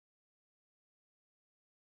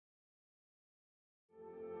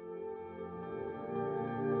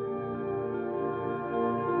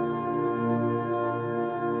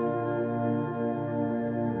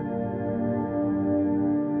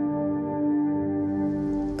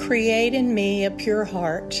Create in me a pure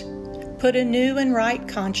heart. Put a new and right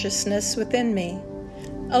consciousness within me.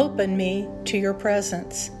 Open me to your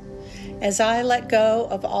presence. As I let go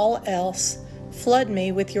of all else, flood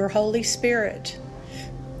me with your Holy Spirit.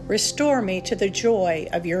 Restore me to the joy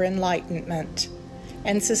of your enlightenment,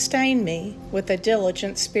 and sustain me with a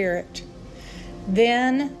diligent spirit.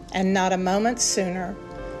 Then, and not a moment sooner,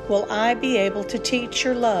 will I be able to teach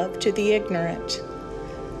your love to the ignorant.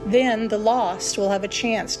 Then the lost will have a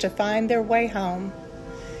chance to find their way home.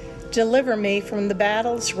 Deliver me from the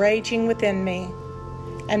battles raging within me,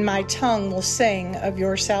 and my tongue will sing of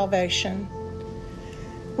your salvation.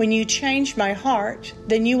 When you change my heart,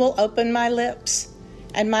 then you will open my lips,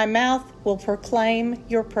 and my mouth will proclaim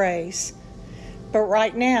your praise. But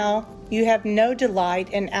right now, you have no delight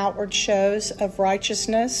in outward shows of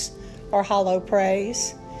righteousness or hollow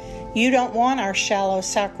praise. You don't want our shallow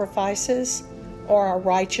sacrifices or our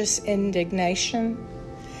righteous indignation.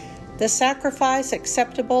 The sacrifice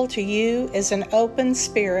acceptable to you is an open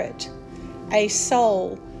spirit, a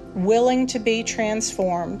soul willing to be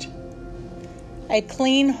transformed, a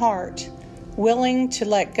clean heart willing to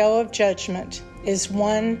let go of judgment is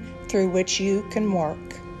one through which you can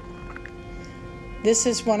work. This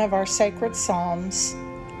is one of our sacred psalms.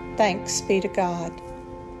 Thanks be to God.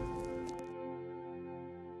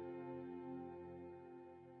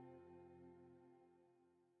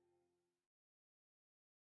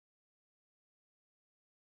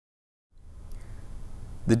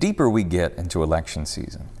 The deeper we get into election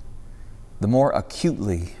season, the more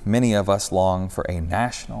acutely many of us long for a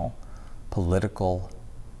national political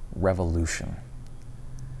revolution.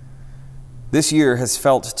 This year has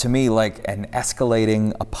felt to me like an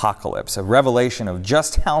escalating apocalypse, a revelation of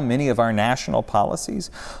just how many of our national policies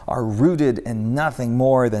are rooted in nothing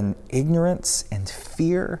more than ignorance and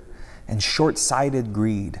fear and short-sighted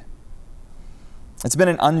greed. It's been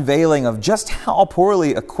an unveiling of just how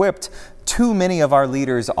poorly equipped too many of our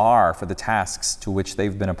leaders are for the tasks to which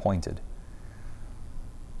they've been appointed.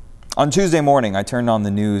 On Tuesday morning, I turned on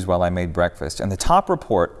the news while I made breakfast, and the top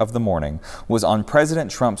report of the morning was on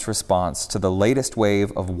President Trump's response to the latest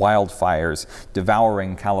wave of wildfires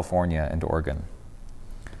devouring California and Oregon.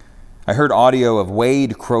 I heard audio of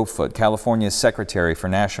Wade Crowfoot, California's Secretary for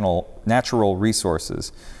Natural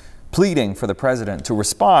Resources, pleading for the president to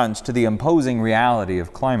respond to the imposing reality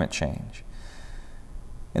of climate change.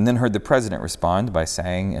 And then heard the president respond by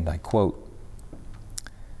saying, and I quote,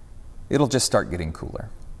 "It'll just start getting cooler.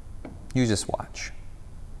 You just watch."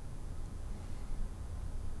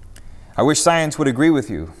 "I wish science would agree with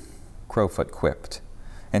you," Crowfoot quipped.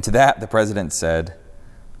 And to that, the president said,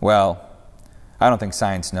 "Well, I don't think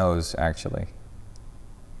science knows, actually."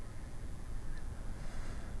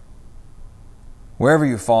 Wherever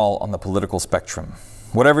you fall on the political spectrum,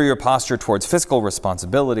 whatever your posture towards fiscal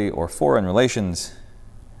responsibility or foreign relations,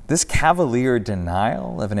 this cavalier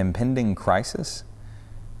denial of an impending crisis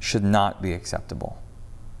should not be acceptable.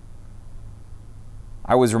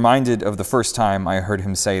 I was reminded of the first time I heard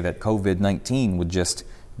him say that COVID-19 would just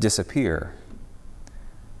disappear.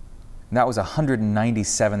 And that was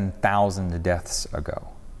 197,000 deaths ago.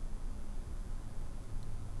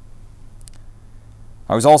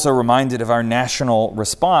 I was also reminded of our national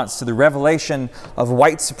response to the revelation of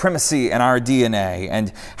white supremacy in our DNA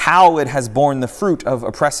and how it has borne the fruit of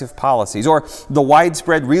oppressive policies, or the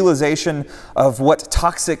widespread realization of what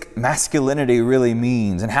toxic masculinity really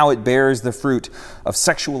means and how it bears the fruit of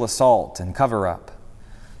sexual assault and cover-up,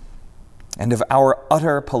 and of our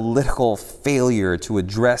utter political failure to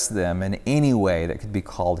address them in any way that could be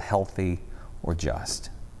called healthy or just.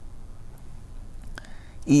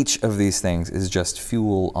 Each of these things is just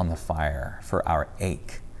fuel on the fire for our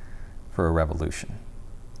ache for a revolution.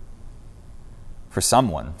 For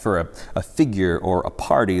someone, for a figure or a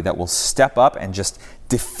party that will step up and just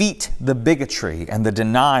defeat the bigotry and the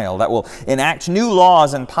denial, that will enact new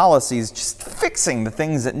laws and policies, just fixing the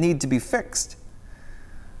things that need to be fixed.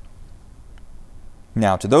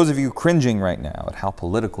 Now, to those of you cringing right now at how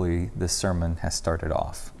politically this sermon has started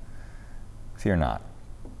off, fear not.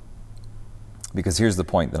 Because here's the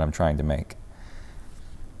point that I'm trying to make.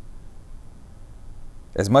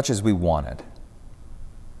 As much as we wanted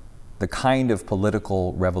the kind of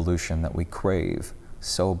political revolution that we crave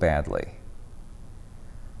so badly,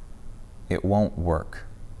 it won't work.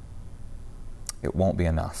 It won't be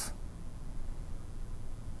enough.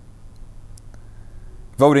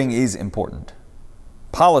 Voting is important.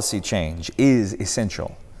 Policy change is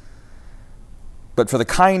essential. But for the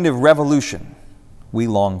kind of revolution we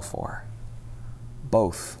long for,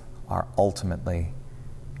 both are ultimately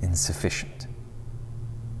insufficient.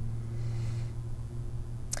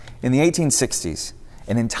 In the 1860s,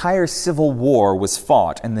 An entire civil war was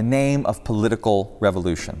fought in the name of political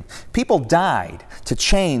revolution. People died to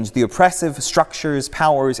change the oppressive structures,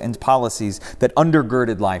 powers, and policies that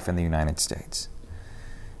undergirded life in the United States.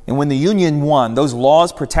 And when the Union won, those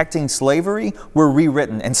laws protecting slavery were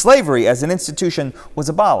rewritten, and slavery as an institution was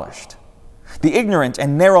abolished. The ignorant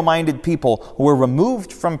and narrow-minded people were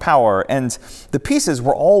removed from power, and the pieces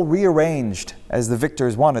were all rearranged as the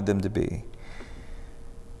victors wanted them to be.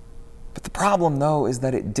 But the problem, though, is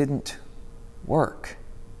that it didn't work.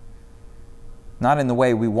 Not in the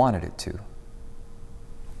way we wanted it to.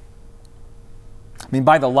 I mean,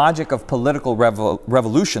 by the logic of political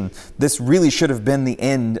revolution, this really should have been the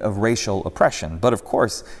end of racial oppression. But of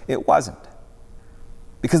course, it wasn't.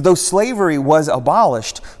 Because though slavery was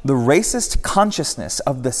abolished, the racist consciousness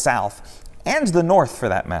of the South, and the North for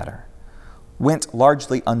that matter, went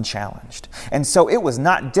largely unchallenged. And so it was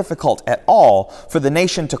not difficult at all for the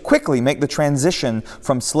nation to quickly make the transition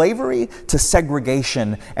from slavery to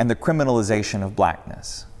segregation and the criminalization of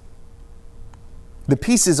blackness. The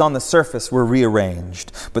pieces on the surface were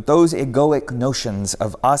rearranged, but those egoic notions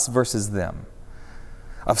of us versus them,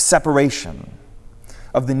 of separation,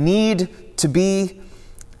 of the need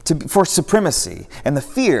for supremacy and the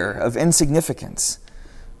fear of insignificance,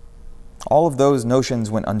 all of those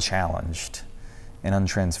notions went unchallenged and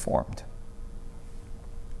untransformed.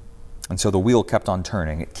 And so the wheel kept on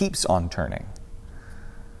turning. It keeps on turning,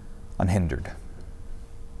 unhindered.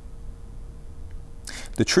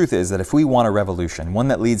 The truth is that if we want a revolution, one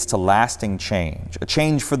that leads to lasting change, a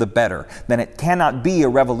change for the better, then it cannot be a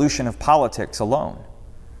revolution of politics alone.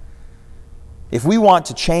 If we want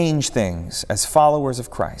to change things as followers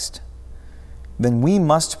of Christ, then we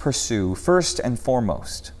must pursue, first and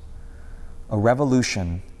foremost, a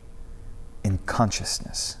revolution in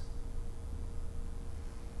consciousness.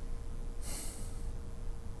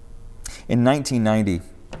 In 1990,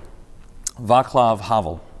 Václav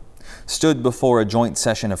Havel stood before a joint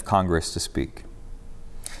session of Congress to speak.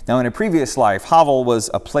 Now, in a previous life, Havel was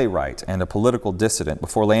a playwright and a political dissident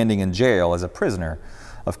before landing in jail as a prisoner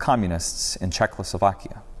of communists in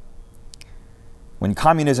Czechoslovakia. When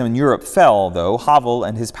communism in Europe fell, though, Havel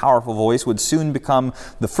and his powerful voice would soon become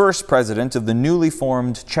the first president of the newly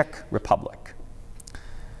formed Czech Republic.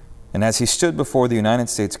 And as he stood before the United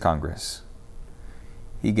States Congress,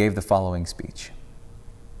 he gave the following speech.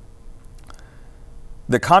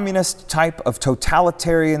 The communist type of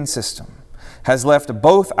totalitarian system has left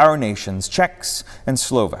both our nations, Czechs and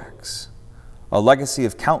Slovaks, a legacy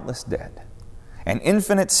of countless dead, an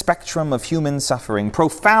infinite spectrum of human suffering,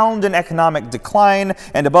 profound in economic decline,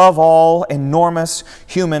 and above all, enormous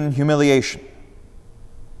human humiliation.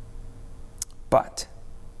 But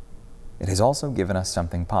it has also given us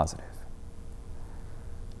something positive.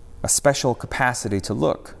 A special capacity to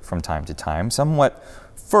look, from time to time, somewhat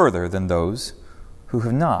further than those who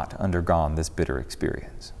have not undergone this bitter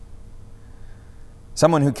experience.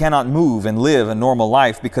 Someone who cannot move and live a normal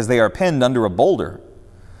life because they are pinned under a boulder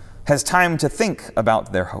has time to think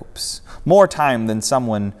about their hopes, more time than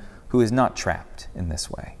someone who is not trapped in this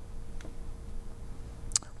way.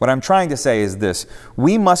 What I'm trying to say is this: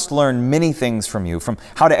 we must learn many things from you, from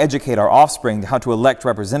how to educate our offspring, how to elect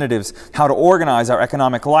representatives, how to organize our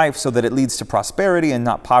economic life so that it leads to prosperity and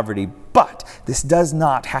not poverty. But this does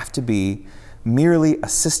not have to be merely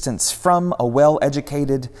assistance from a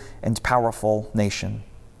well-educated and powerful nation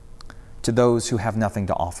to those who have nothing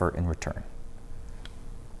to offer in return.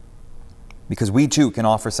 Because we too can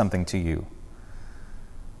offer something to you.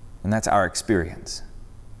 And that's our experience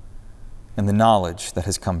and the knowledge that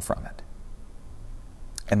has come from it.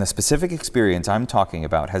 And the specific experience I'm talking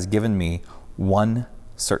about has given me one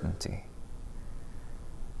certainty.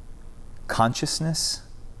 Consciousness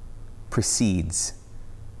precedes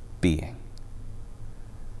being,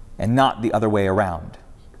 and not the other way around,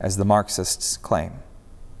 as the Marxists claim.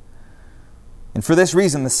 And for this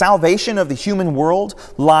reason, the salvation of the human world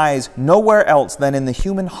lies nowhere else than in the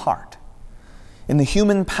human heart, in the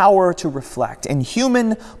human power to reflect, in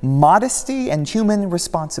human modesty and human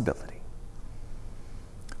responsibility.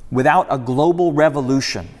 Without a global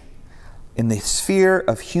revolution in the sphere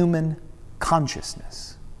of human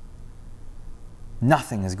consciousness,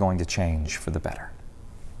 nothing is going to change for the better.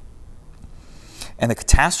 And the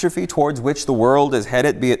catastrophe towards which the world is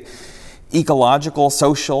headed, be it ecological,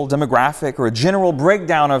 social, demographic, or a general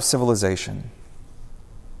breakdown of civilization,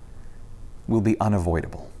 will be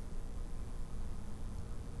unavoidable.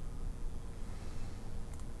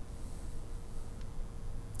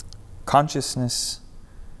 Consciousness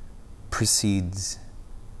precedes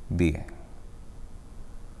being,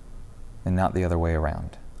 and not the other way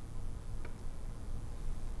around.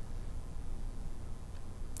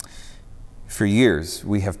 For years,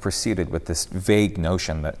 we have proceeded with this vague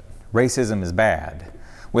notion that racism is bad,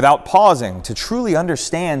 without pausing to truly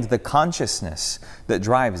understand the consciousness that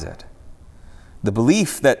drives it. The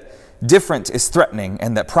belief that different is threatening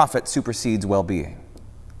and that profit supersedes well-being.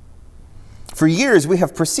 For years, we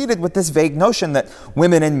have proceeded with this vague notion that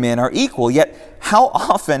women and men are equal, yet how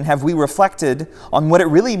often have we reflected on what it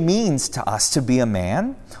really means to us to be a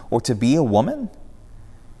man or to be a woman?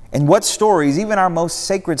 And what stories, even our most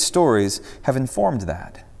sacred stories, have informed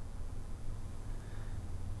that?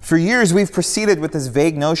 For years, we've proceeded with this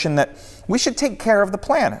vague notion that we should take care of the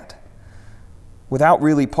planet without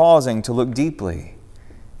really pausing to look deeply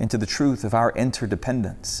into the truth of our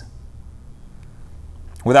interdependence,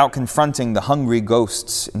 without confronting the hungry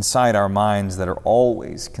ghosts inside our minds that are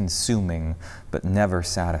always consuming but never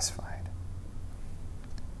satisfied.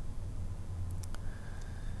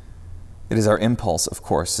 It is our impulse, of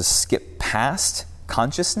course, to skip past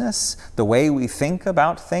consciousness, the way we think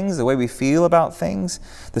about things, the way we feel about things,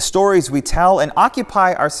 the stories we tell, and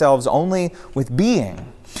occupy ourselves only with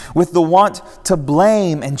being, with the want to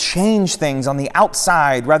blame and change things on the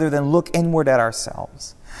outside rather than look inward at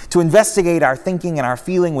ourselves, to investigate our thinking and our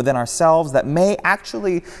feeling within ourselves that may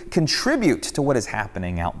actually contribute to what is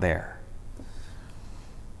happening out there.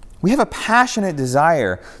 We have a passionate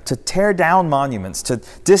desire to tear down monuments, to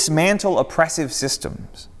dismantle oppressive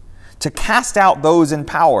systems, to cast out those in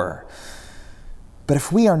power. But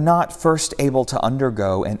if we are not first able to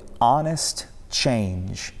undergo an honest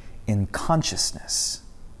change in consciousness,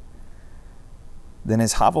 then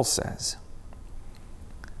as Havel says,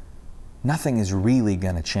 nothing is really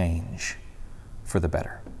going to change for the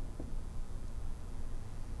better.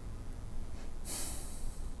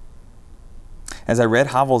 As I read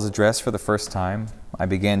Havel's address for the first time, I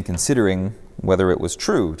began considering whether it was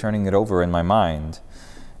true, turning it over in my mind.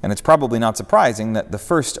 And it's probably not surprising that the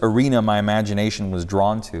first arena my imagination was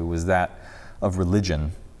drawn to was that of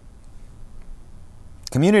religion.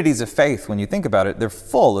 Communities of faith, when you think about it, they're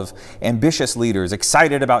full of ambitious leaders,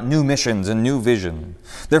 excited about new missions and new vision.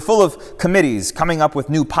 They're full of committees coming up with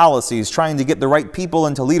new policies, trying to get the right people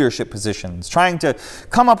into leadership positions, trying to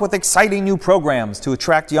come up with exciting new programs to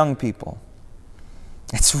attract young people.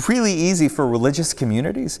 It's really easy for religious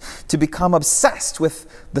communities to become obsessed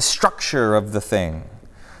with the structure of the thing,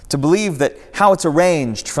 to believe that how it's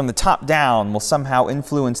arranged from the top down will somehow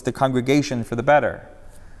influence the congregation for the better.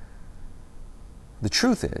 The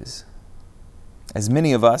truth is, as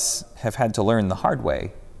many of us have had to learn the hard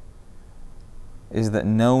way, is that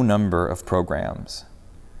no number of programs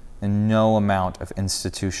and no amount of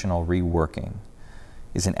institutional reworking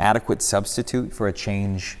is an adequate substitute for a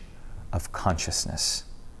change of consciousness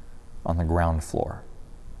on the ground floor.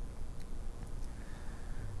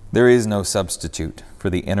 There is no substitute for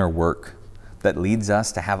the inner work that leads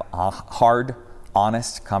us to have hard,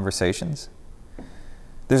 honest conversations.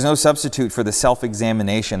 There's no substitute for the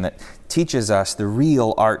self-examination that teaches us the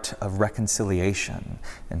real art of reconciliation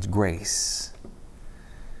and grace.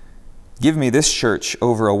 Give me this church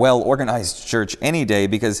over a well-organized church any day,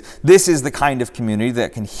 because this is the kind of community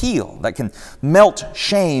that can heal, that can melt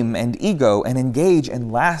shame and ego and engage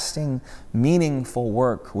in lasting, meaningful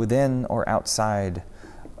work within or outside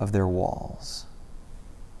of their walls.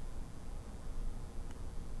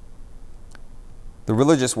 The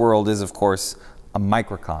religious world is, of course, a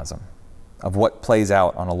microcosm of what plays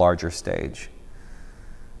out on a larger stage.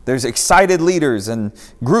 There's excited leaders and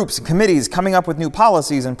groups and committees coming up with new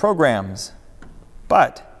policies and programs.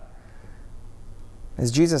 But,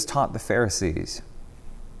 as Jesus taught the Pharisees,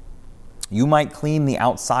 you might clean the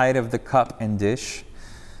outside of the cup and dish,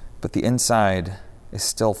 but the inside is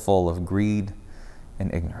still full of greed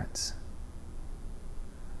and ignorance.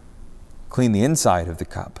 Clean the inside of the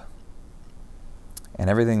cup, and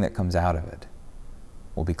everything that comes out of it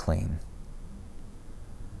will be clean.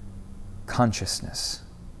 Consciousness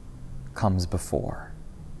comes before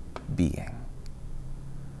being.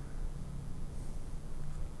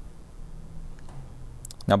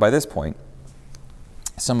 Now, by this point,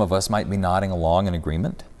 some of us might be nodding along in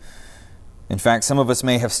agreement. In fact, some of us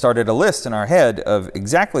may have started a list in our head of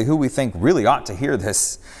exactly who we think really ought to hear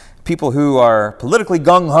this. People who are politically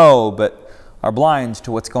gung-ho, but are blind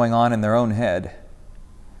to what's going on in their own head.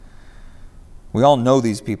 We all know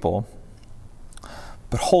these people,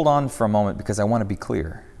 but hold on for a moment, because I want to be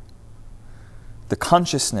clear. The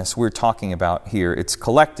consciousness we're talking about here, it's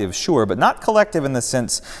collective, sure, but not collective in the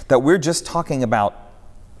sense that we're just talking about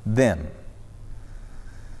them.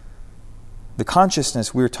 The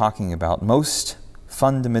consciousness we're talking about most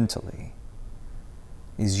fundamentally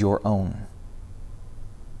is your own.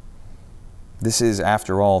 This is,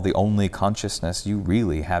 after all, the only consciousness you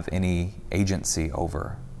really have any agency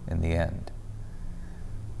over in the end.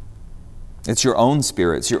 It's your own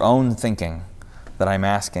spirit, it's your own thinking that I'm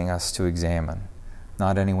asking us to examine,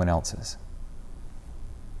 not anyone else's.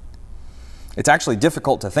 It's actually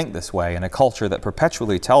difficult to think this way in a culture that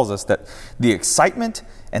perpetually tells us that the excitement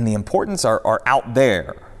and the importance are out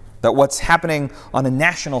there, that what's happening on a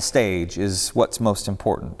national stage is what's most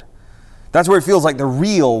important. That's where it feels like the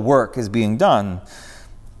real work is being done.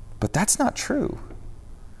 But that's not true.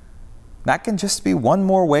 That can just be one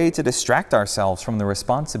more way to distract ourselves from the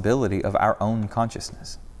responsibility of our own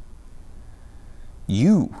consciousness.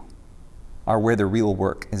 You are where the real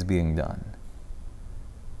work is being done.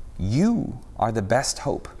 You are the best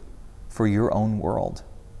hope for your own world.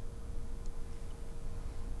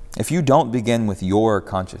 If you don't begin with your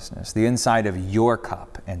consciousness, the inside of your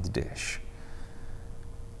cup and dish,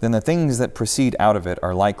 then the things that proceed out of it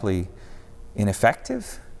are likely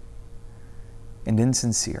ineffective and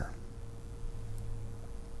insincere.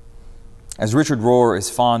 As Richard Rohr is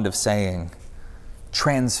fond of saying,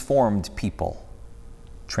 transformed people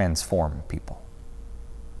transform people.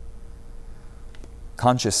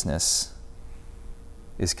 Consciousness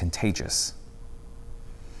is contagious.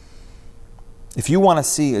 If you want to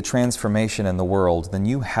see a transformation in the world, then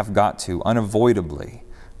you have got to unavoidably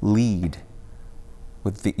lead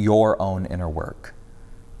with your own inner work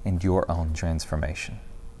and your own transformation.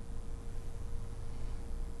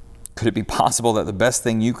 Could it be possible that the best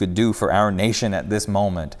thing you could do for our nation at this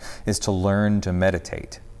moment is to learn to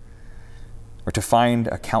meditate or to find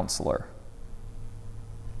a counselor?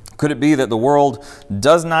 Could it be that the world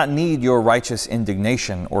does not need your righteous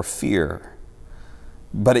indignation or fear,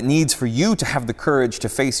 but it needs for you to have the courage to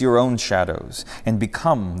face your own shadows and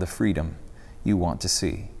become the freedom you want to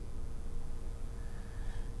see?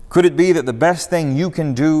 Could it be that the best thing you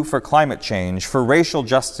can do for climate change, for racial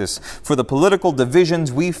justice, for the political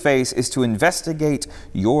divisions we face is to investigate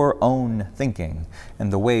your own thinking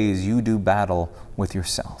and the ways you do battle with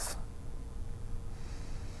yourself?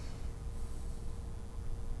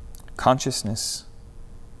 Consciousness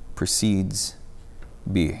precedes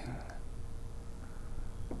being.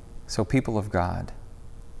 So, people of God,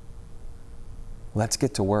 let's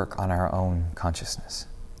get to work on our own consciousness,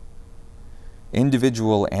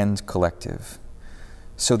 individual and collective,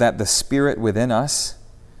 so that the Spirit within us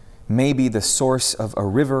may be the source of a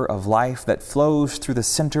river of life that flows through the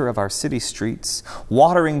center of our city streets,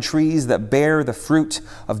 watering trees that bear the fruit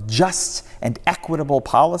of just and equitable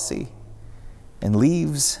policy, and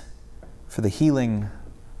leaves for the healing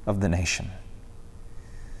of the nation.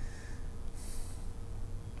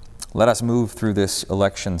 Let us move through this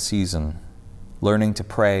election season, learning to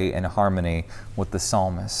pray in harmony with the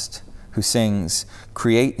psalmist who sings,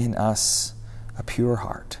 "Create in us a pure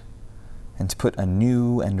heart, and to put a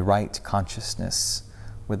new and right consciousness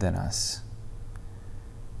within us."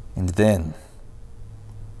 And then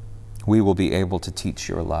we will be able to teach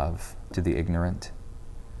your love to the ignorant.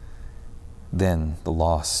 Then the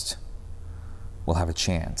lost will have a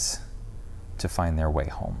chance to find their way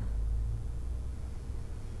home.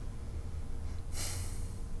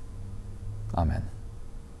 Amen.